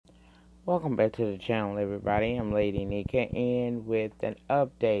Welcome back to the channel, everybody. I'm Lady Nyca, and with an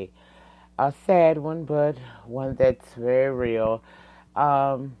update. A sad one, but one that's very real.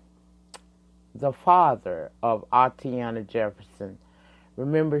 Um, the father of Atatiana Jefferson.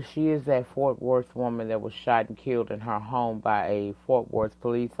 Remember, she is that Fort Worth woman that was shot and killed in her home by a Fort Worth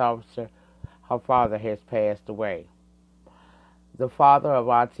police officer. Her father has passed away. The father of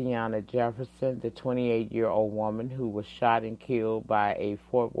Atatiana Jefferson, the 28-year-old woman who was shot and killed by a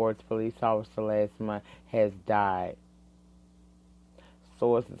Fort Worth police officer last month, has died.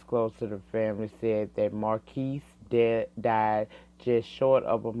 Sources close to the family said that Marquis died just short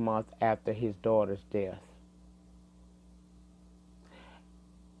of a month after his daughter's death.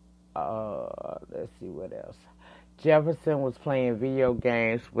 Let's see what else. Jefferson was playing video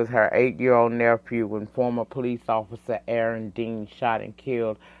games with her 8-year-old nephew when former police officer Aaron Dean shot and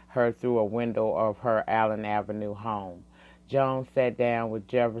killed her through a window of her Allen Avenue home. Jones sat down with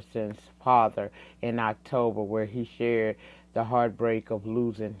Jefferson's father in October, where he shared the heartbreak of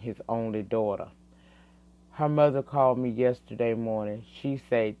losing his only daughter. Her mother called me yesterday morning. She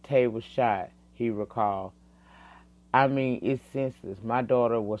said Tay was shot, he recalled. I mean, it's senseless. My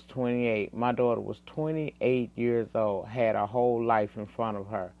daughter was 28. My daughter was 28 years old, had a whole life in front of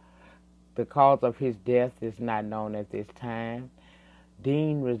her. The cause of his death is not known at this time.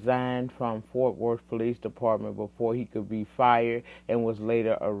 Dean resigned from Fort Worth Police Department before he could be fired and was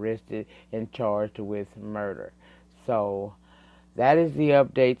later arrested and charged with murder. So that is the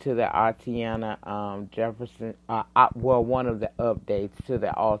update to the Atatiana Jefferson. One of the updates to the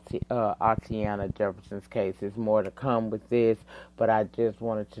Atatiana Jefferson's case. There's more to come with this, but I just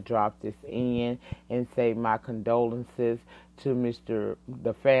wanted to drop this in and say my condolences to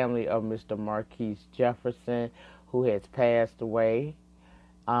the family of Mr. Marquis Jefferson, who has passed away.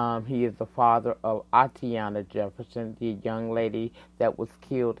 He is the father of Atatiana Jefferson, the young lady that was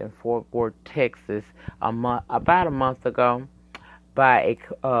killed in Fort Worth, Texas, about a month ago, by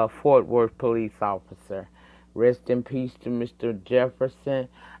a Fort Worth police officer. Rest in peace to Mr. Jefferson.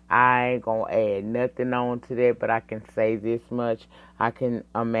 I ain't gonna add nothing on to that, but I can say this much. I can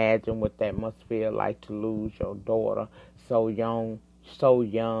imagine what that must feel like to lose your daughter so young,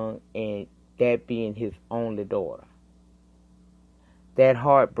 and that being his only daughter. That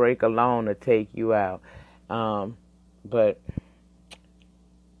heartbreak alone will take you out. But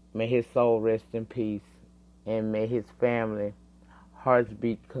may his soul rest in peace, and may his family hearts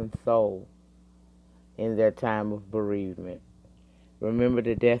be consoled in their time of bereavement. Remember,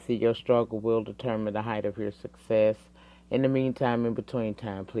 the depth of your struggle will determine the height of your success. In the meantime, in between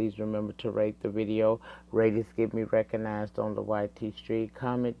time, please remember to rate the video. Ratings get me recognized on the YT Street.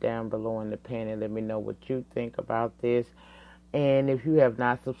 Comment down below in the pen and let me know what you think about this. And if you have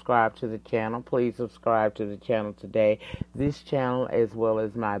not subscribed to the channel, please subscribe to the channel today. This channel, as well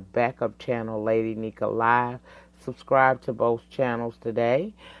as my backup channel, Lady Nyca Live. Subscribe to both channels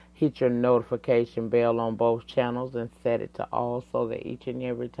today. Hit your notification bell on both channels and set it to all so that each and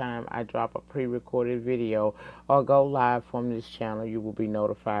every time I drop a pre-recorded video or go live from this channel, you will be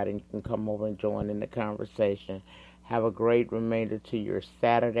notified and you can come over and join in the conversation. Have a great remainder to your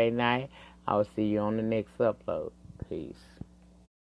Saturday night. I will see you on the next upload. Peace.